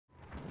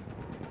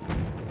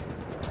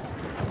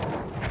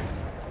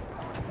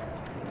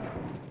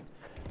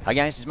Hi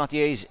guys, it's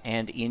Mattias,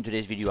 and in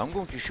today's video I'm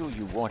going to show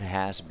you what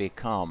has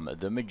become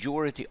the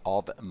majority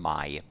of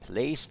my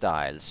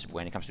playstyles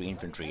when it comes to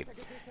infantry.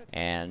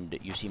 And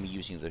you see me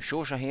using the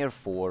Shosha here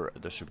for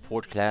the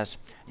support class.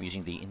 I'm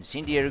using the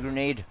incendiary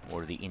grenade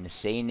or the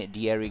insane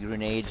diary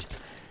grenade,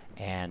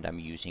 and I'm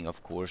using,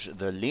 of course,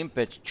 the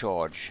limpet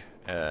charge.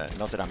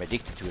 Not that I'm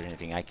addicted to it or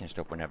anything, I can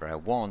stop whenever I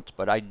want,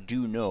 but I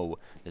do know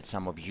that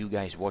some of you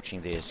guys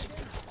watching this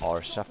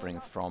are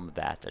suffering from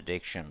that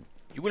addiction.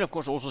 You will of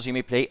course also see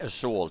me play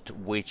Assault,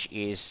 which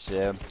is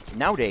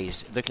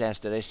nowadays the class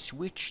that I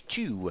switch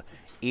to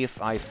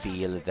if I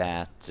feel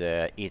that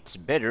it's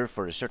better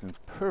for a certain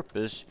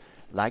purpose,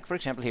 like for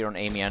example here on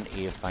Amiens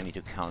if I need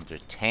to counter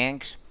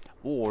tanks,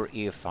 or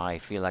if I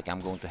feel like I'm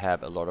going to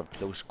have a lot of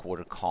close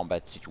quarter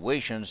combat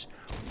situations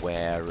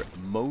where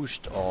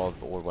most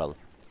of, or well,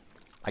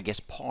 I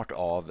guess part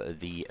of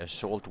the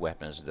assault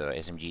weapons, the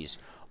SMGs,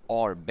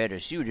 are better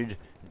suited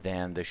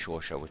than the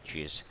Shosha, which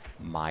is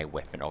my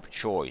weapon of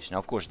choice. Now,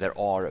 of course, there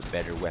are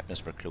better weapons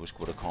for close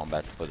quarter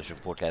combat for the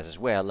support class as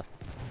well,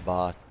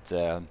 but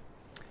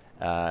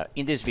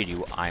in this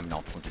video, I'm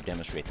not going to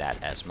demonstrate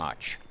that as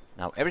much.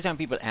 Now, every time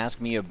people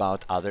ask me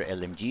about other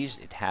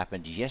LMGs, it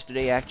happened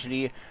yesterday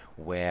actually,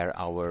 where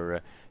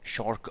our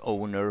shark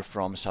owner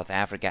from South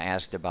Africa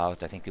asked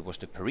about, I think it was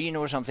the Perino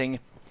or something.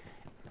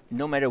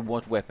 No matter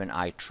what weapon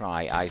I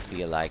try, I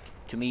feel like,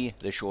 to me,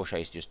 the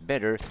Shosha is just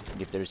better. And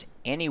if there's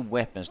any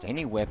weapons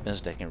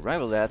that can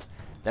rival that,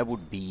 that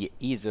would be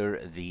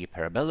either the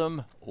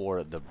Parabellum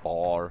or the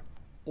Bar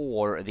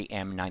or the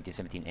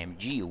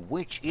M1917MG,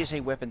 which is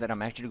a weapon that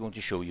I'm actually going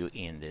to show you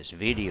in this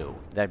video.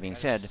 That being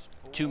said,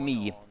 to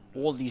me,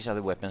 all these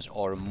other weapons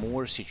are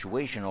more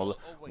situational,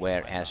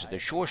 whereas the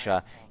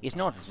Shosha is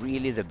not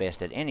really the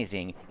best at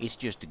anything, it's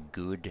just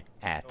good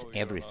at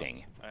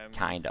everything.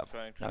 Kind of.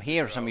 Now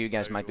here some of you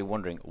guys might be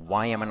wondering,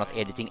 why am I not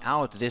editing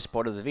out this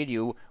part of the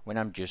video when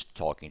I'm just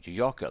talking to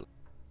Jockel?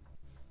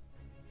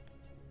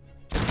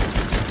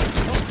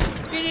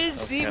 You didn't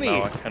see me!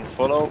 Now I can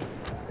follow.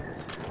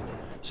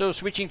 So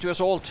switching to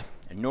Assault,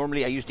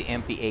 normally I use the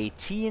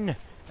MP18,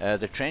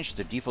 the trench,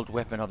 the default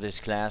weapon of this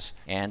class,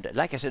 and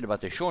like I said about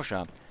the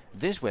Shosha,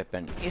 this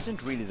weapon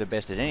isn't really the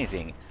best at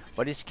anything,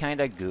 but it's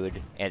kinda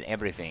good at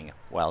everything.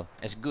 Well,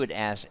 as good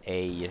as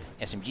a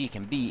SMG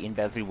can be in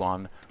Battlefield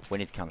 1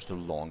 when it comes to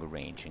long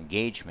range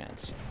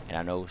engagements. And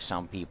I know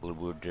some people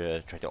would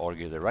try to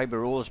argue the Ryber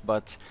rules,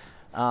 but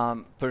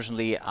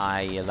personally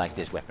I like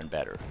this weapon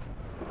better.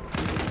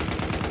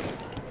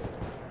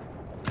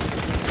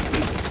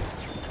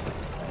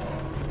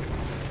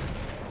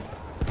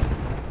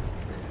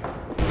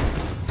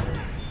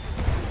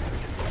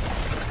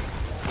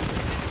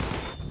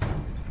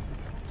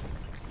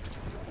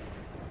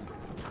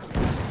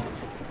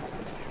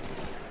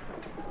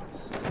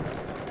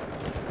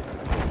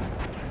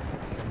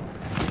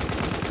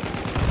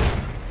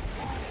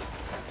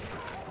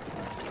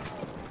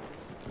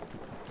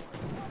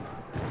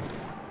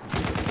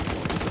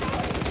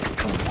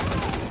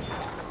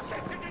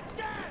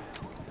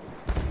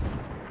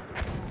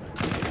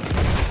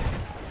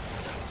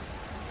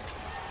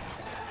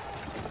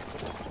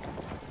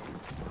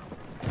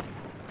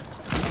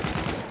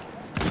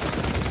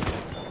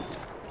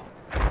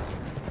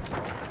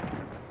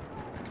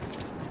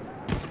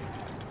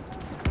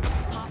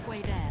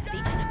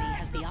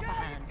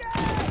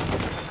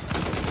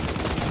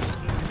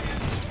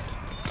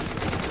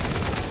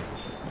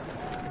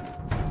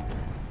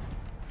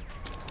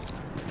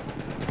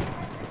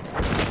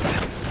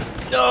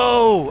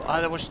 No! Ah,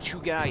 that was two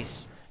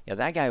guys. Yeah,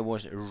 that guy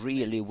was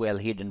really well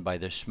hidden by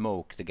the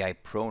smoke, the guy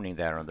proning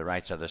there on the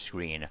right side of the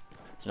screen.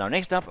 So now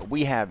next up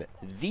we have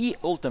the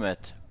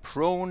ultimate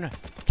prone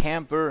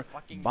camper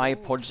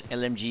bipods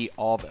LMG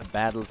of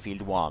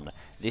Battlefield 1.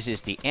 This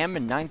is the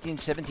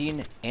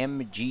M1917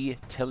 MG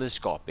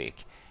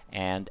telescopic,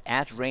 and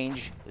at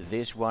range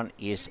this one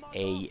is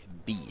a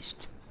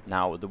beast.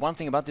 Now, the one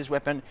thing about this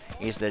weapon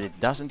is that it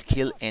doesn't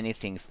kill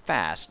anything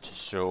fast,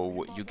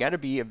 so you gotta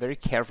be very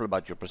careful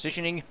about your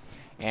positioning,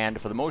 and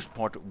for the most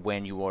part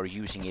when you are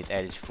using it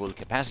at its full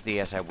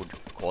capacity, as I would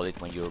call it,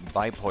 when you're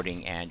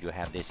bipodding and you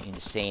have this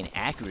insane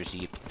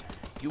accuracy,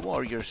 you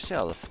are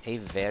yourself a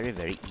very,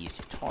 very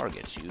easy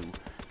target. So you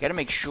gotta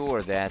make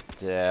sure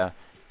that,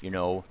 you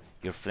know,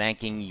 you're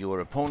flanking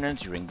your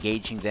opponents, you're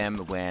engaging them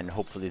when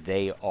hopefully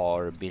they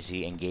are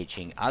busy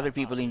engaging other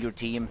people in your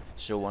team,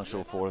 so on and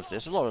so forth.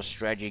 There's a lot of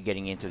strategy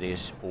getting into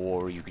this,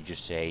 or you could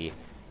just say,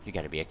 you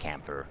gotta be a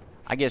camper.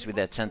 I guess with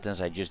that sentence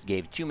I just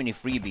gave too many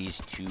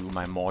freebies to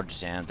my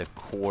mods and the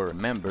core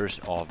members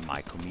of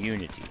my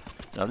community.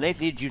 Now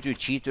lately, due to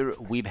cheater,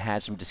 we've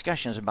had some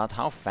discussions about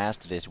how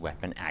fast this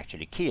weapon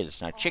actually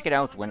kills. Now check it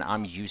out when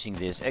I'm using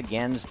this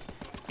against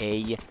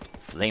a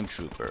flame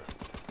trooper.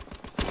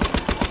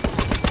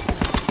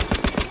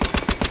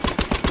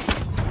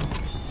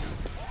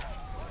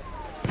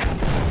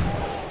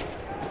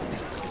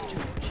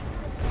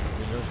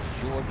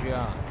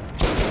 Georgia.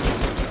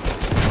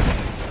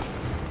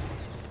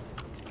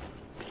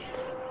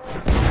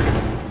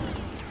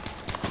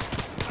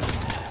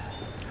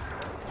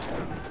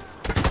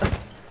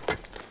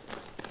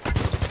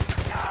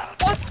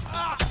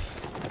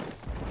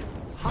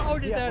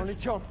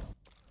 that?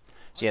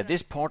 So yeah,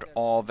 this part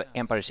of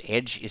Empire's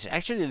Edge is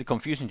actually a little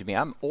confusing to me.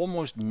 I'm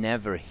almost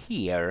never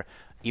here,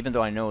 even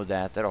though I know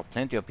that there are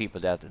plenty of people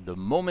that the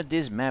moment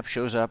this map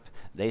shows up,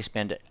 they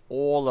spend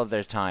all of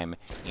their time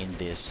in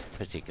this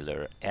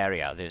particular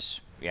area.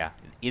 This, yeah,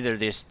 either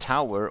this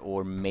tower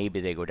or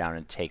maybe they go down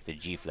and take the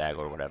G flag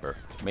or whatever.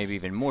 Maybe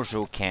even more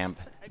so camp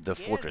the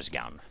fortress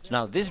gun. So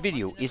now this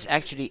video is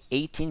actually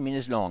 18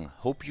 minutes long.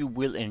 Hope you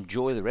will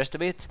enjoy the rest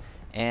of it.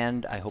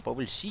 And I hope I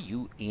will see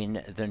you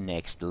in the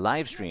next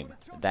live stream.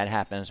 That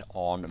happens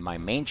on my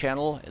main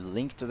channel. A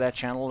link to that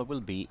channel will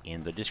be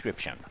in the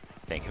description.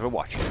 Thank you for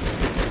watching.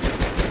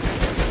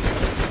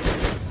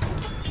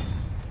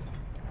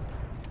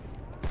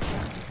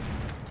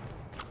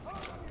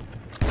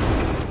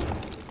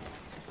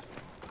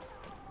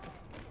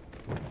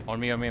 On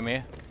me, on me, on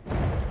me.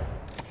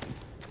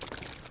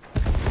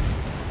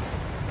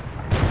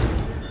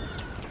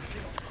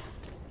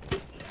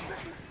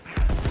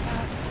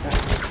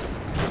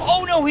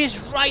 Oh no, he's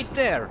right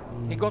there!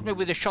 He got me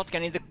with a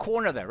shotgun in the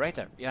corner there, right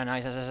there. Yeah,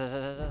 nice.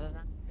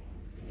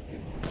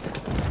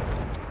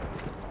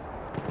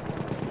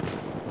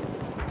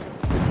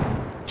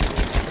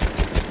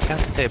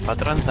 Cazzo,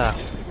 patronta.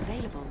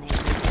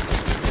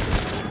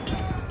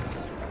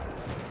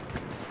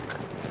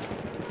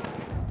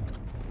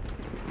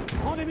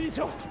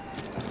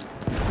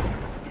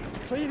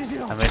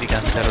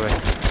 American server.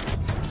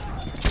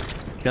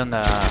 ¿Qué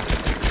onda?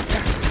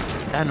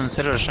 ¿Estás en un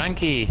server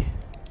yankee?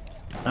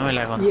 No me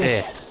la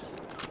conté.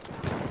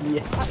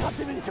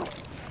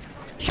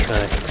 Hijo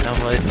de... no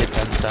podés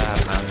descansar,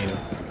 amigo.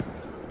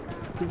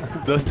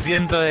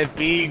 200 de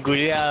ping,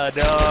 cuidado,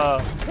 no.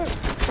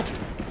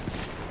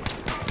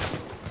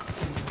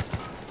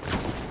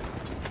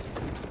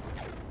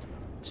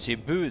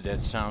 Cebu,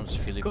 that sounds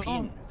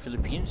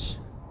Philippines?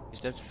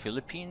 Is that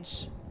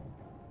Philippines?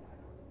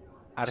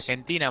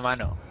 Argentina,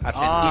 mano.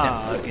 Argentina.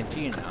 Ah,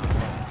 Argentina.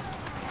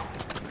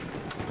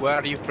 Where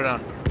are you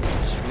from?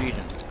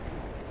 Sweden.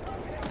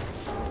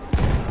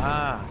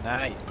 Ah,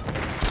 nice.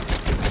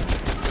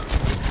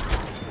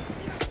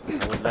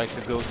 I would like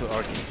to go to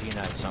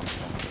Argentina at some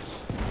point.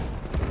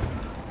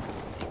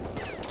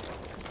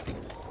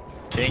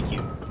 Thank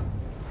you.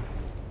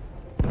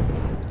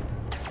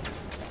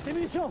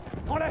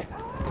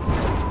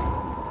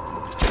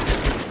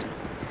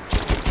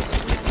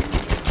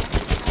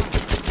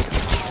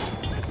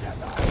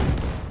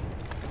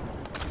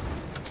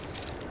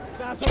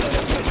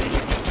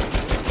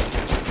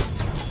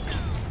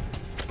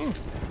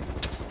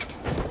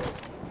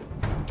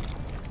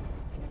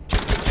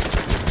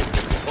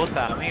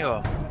 Puta,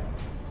 amigo.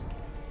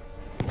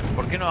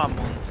 ¿Por qué no vamos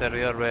a un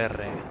servidor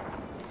BR?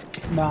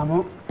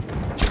 Vamos.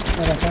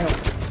 Ahora está.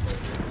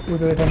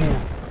 Puto de comida.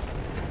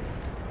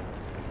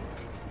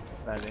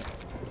 Dale.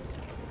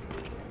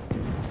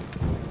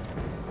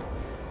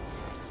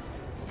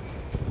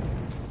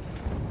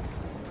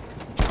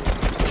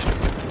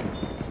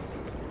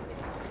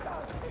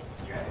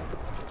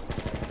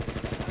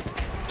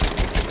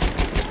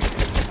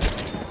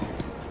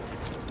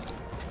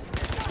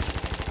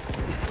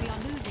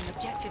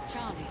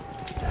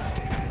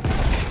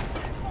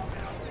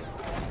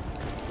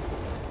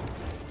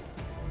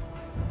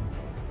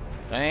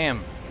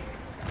 Damn.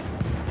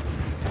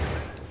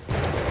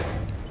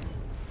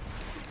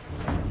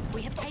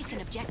 We have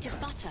taken objective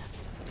butter.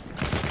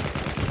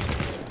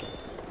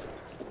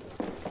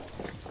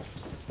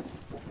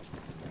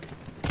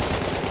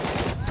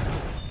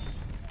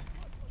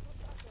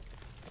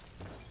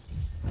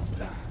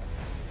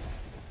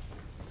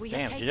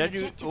 Damn, did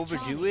I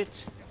overdo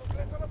it?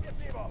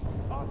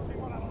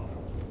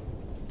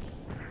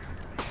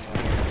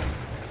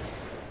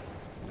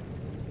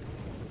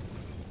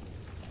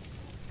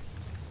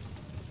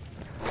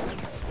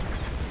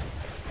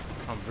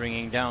 I'm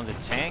bringing down the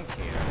tank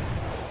here.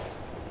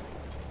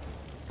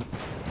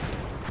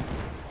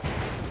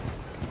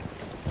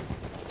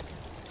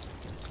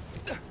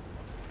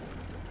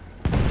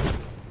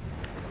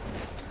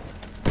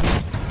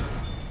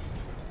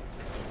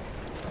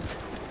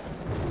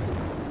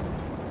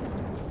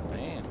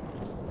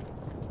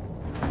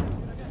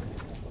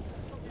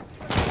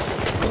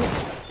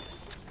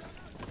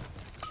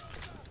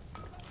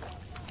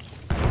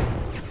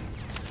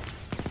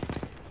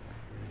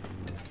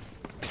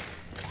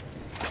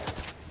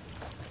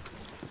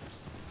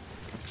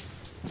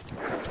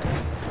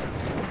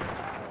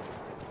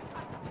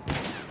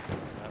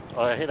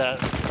 I hit that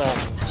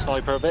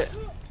sniper a bit.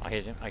 I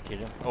hit him, I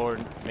killed him. Or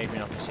maybe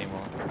not the same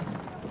one.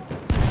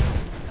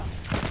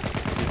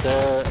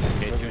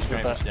 Okay, 2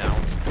 strangers down.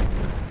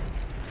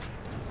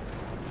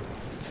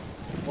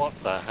 What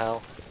the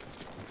hell?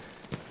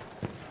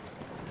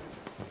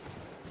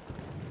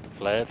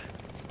 Fled.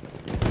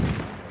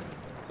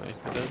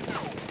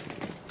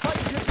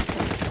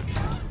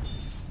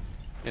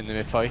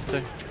 Enemy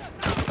fighter.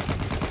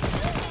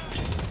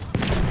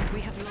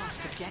 We have lost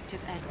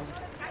objective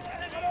Edward.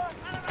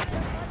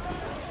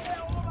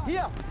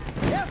 Hier!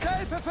 Erste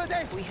Hilfe für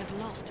dich! We have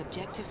lost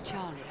objective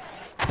Charlie.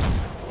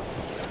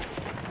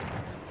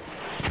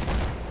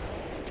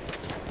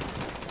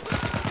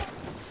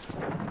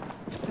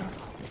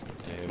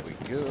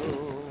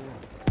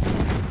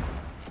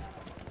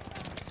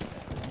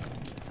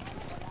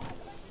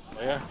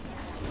 There.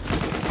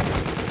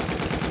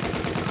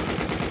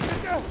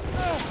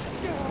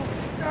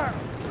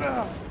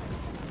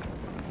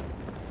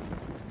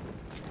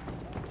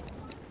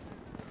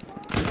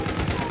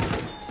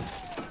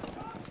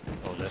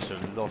 Oh, there's a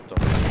lot of them.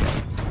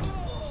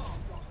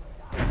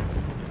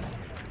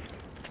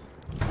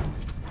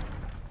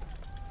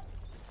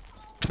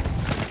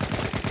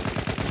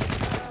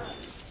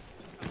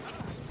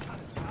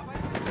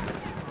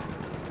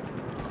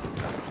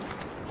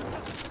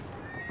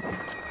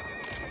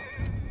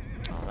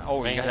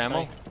 Oh, you got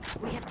ammo?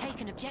 We have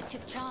taken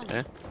objective Charlie.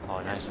 Yeah.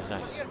 Oh, nice,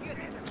 nice.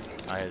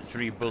 I had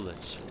 3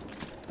 bullets.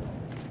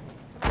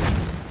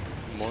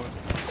 More.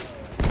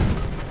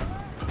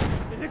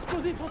 Les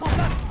explosifs sont en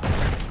place.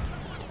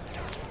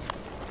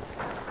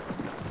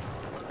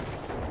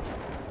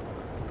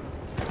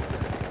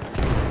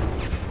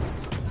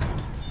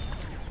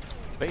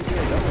 Baby,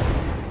 hello.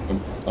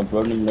 I'm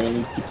burning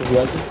many people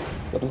here.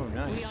 Oh, We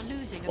nice. are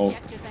losing Oh,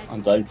 objective Edward.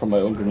 I'm dying from my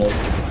own grenade.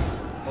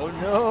 Oh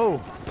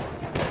no!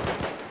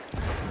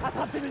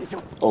 Attrape tes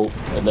munitions. Oh,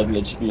 11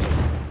 HP.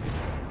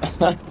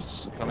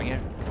 Coming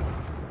here.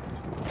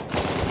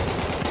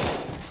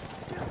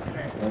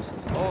 Nice.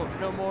 Oh,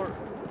 no more.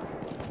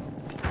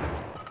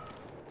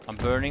 I'm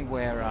burning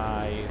where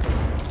I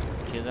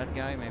killed that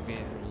guy. Maybe.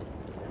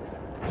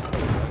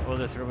 Oh,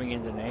 they're throwing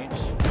in the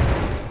nades.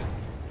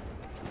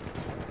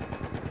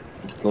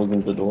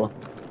 Closing the door.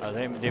 Oh,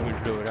 they will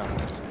blow it up.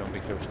 So don't be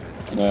close to it.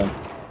 Yeah.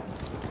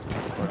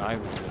 Or I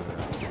will blow it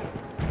up.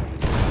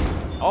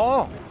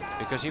 Oh!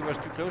 Because he was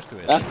too close to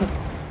it. Nice.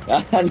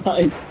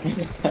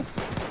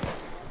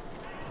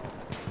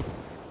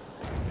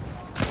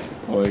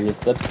 Oh, he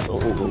steps. Oh,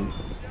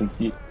 can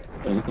see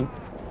anything.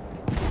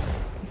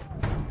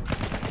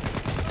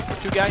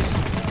 2 guys.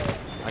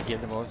 I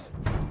killed them both.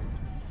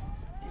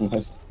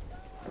 Nice.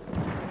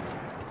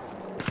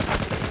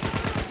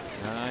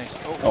 Nice.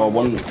 Oh,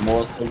 one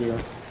more soldier.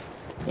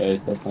 Yeah,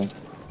 he's that nice.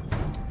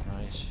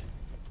 Nice.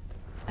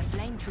 A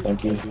flame trooper.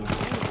 Thank you.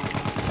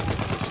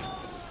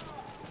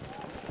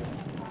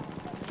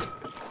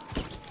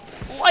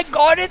 Oh, I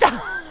got it!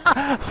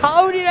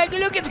 How did I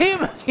look at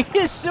him? He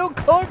is so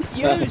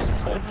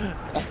confused.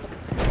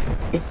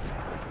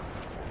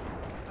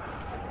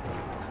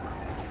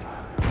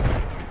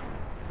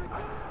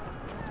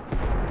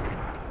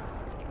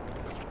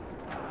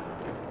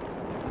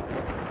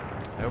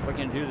 I hope I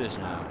can do this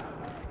now.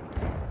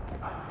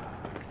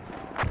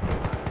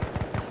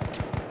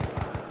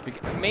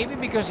 Maybe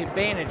because he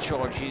bayonet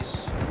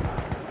charges.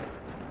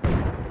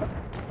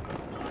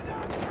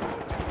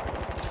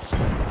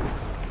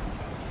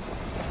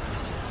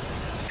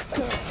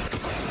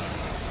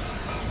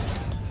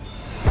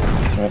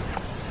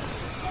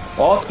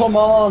 Oh, come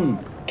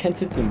on! Can't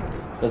hit him.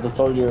 There's a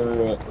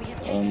soldier We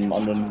have taken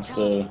underneath objective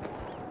the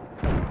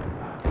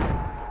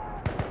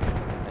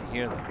I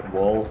hear them.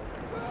 wall.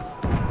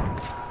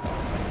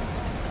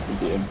 With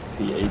the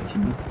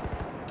MP18.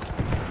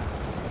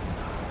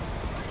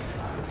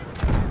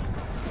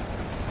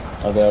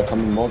 There are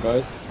coming more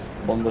guys.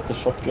 One with a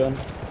shotgun.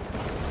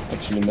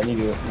 Actually, many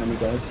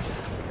guys.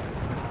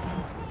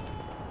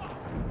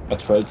 I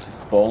tried to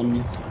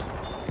spawn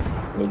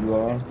where you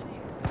are.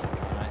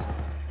 Nice.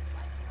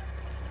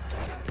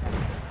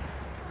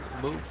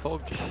 Move,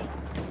 fog.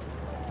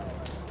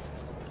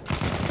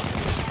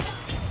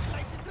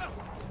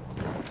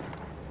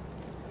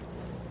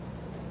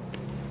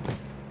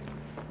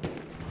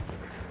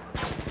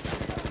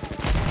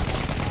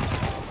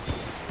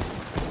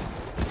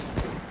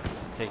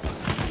 Take it.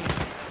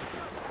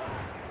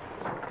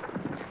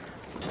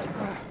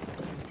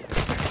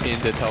 In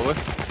the tower.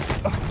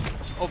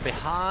 Oh,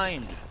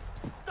 behind!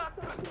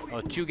 Oh,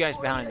 2 guys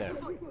behind there.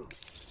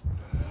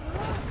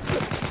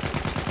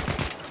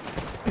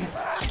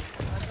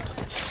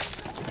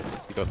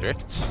 You got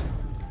wrecked.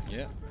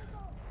 Yeah.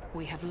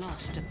 We have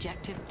lost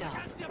objective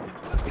Duff.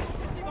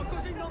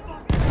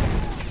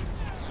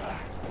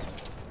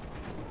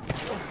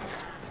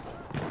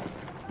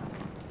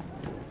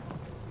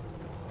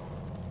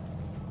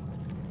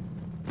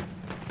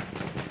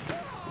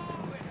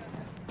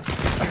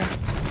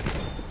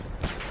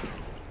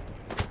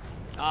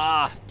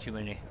 Ah, too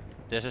many.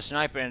 There's a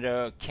sniper and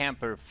a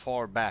camper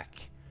far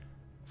back.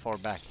 Far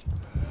back.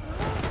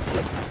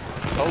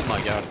 Oh my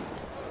god.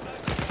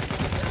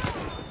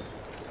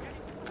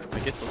 I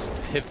get so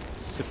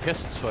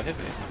suppressed so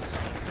heavy.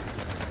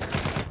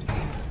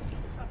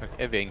 Like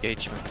heavy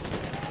engagement.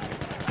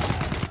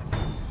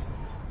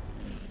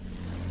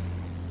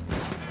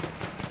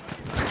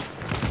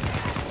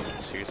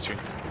 Seriously.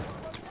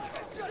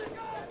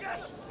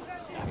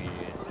 We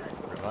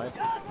revive.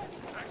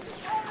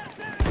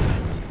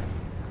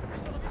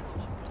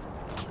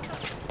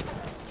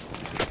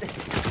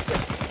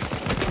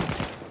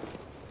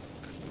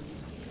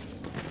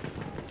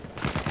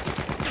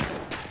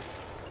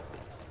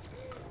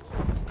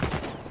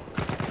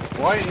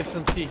 Why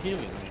isn't he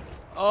healing me?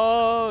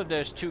 Oh,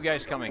 there's 2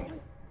 guys coming.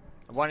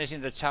 One is in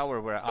the tower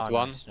where. Ah,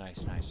 one. nice,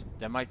 nice, nice.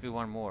 There might be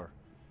one more.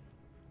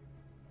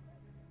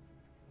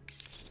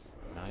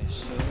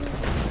 Nice.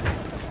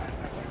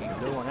 Being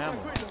low on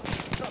ammo.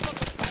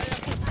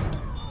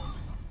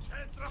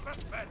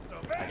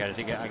 I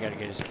gotta get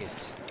his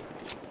kit.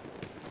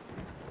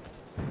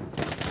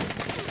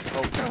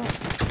 Oh.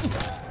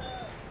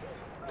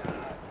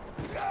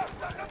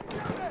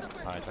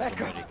 Alright, that's a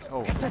medic.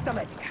 Oh,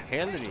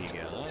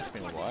 Hellriga, huh? It's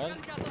been a while.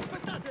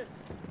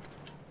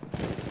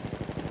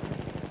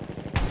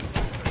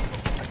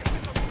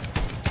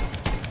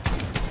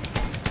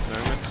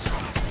 Moments.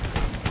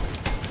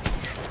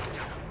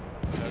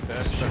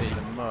 They're Stuck in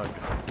the mud.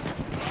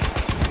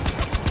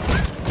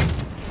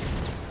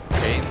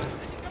 Kane.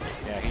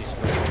 Yeah, he's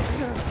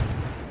good.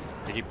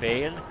 Did he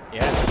bail?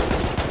 Yeah.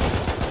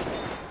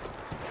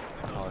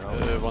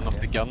 No, One of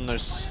the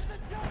gunners.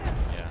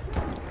 Yeah.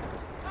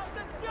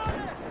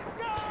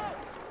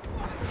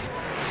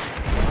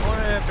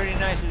 Oh, a pretty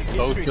nice little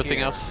kill Both streak shooting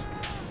here. us.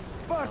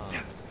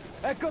 Forza!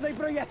 Ecco dei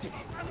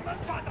proiettili!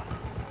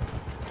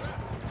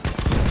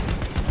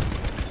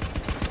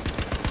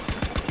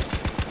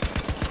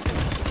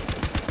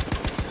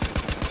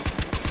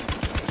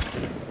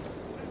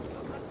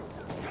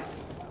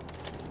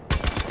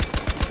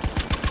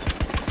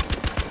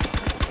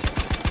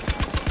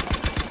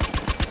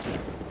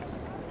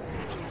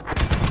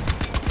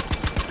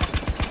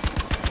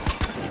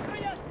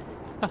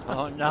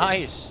 Oh,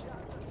 nice!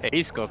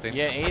 Ace got him.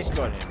 Yeah, Ace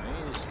got him.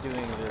 He's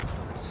doing the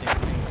same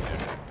thing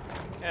here.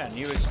 Yeah,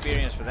 new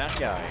experience for that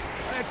guy.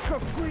 Ecco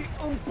qui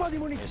un po' di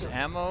His munizioni!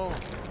 ammo.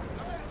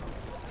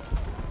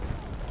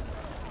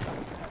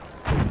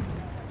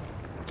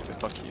 The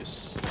fuck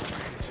yous.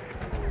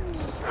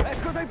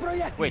 Ecco dei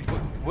proiettili! Wait,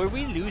 were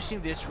we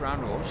losing this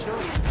round also?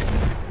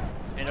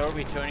 And are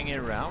we turning it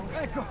around?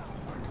 Ecco!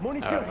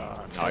 Munizioni!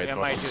 No, it Am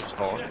was I just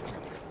Svart.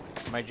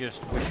 Am I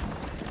just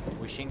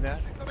wishing that?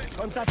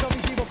 Contatto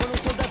visivo con un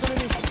soldato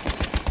nemico!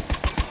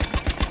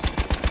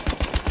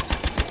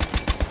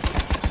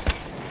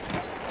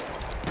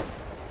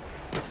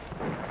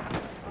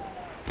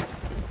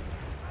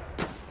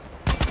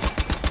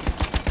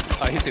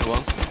 I hit it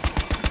once.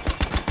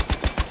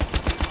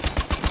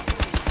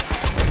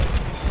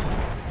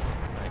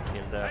 I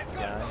killed that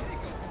guy.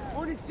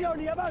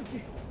 Munizioni,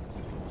 avanti!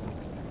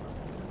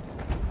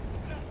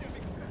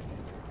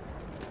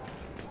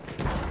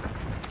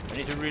 I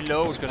need to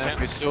reload because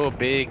Map is so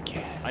big.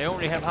 I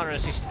only have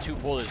 162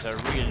 bullets. I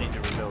really need to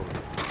reload.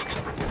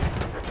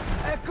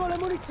 Ecco le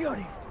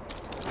munizioni!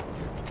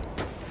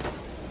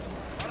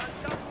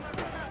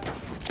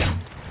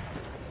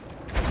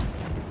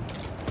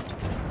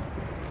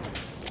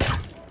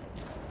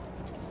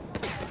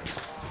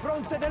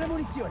 Pronte delle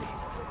munizioni!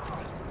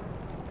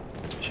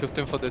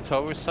 Shooting for the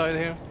tower side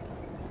here.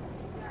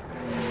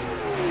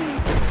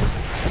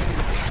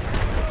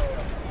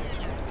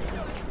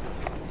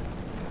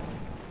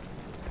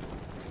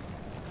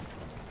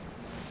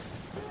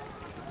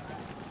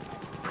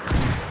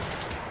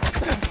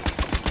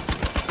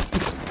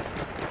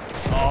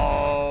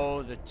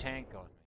 Oh, the tank got me.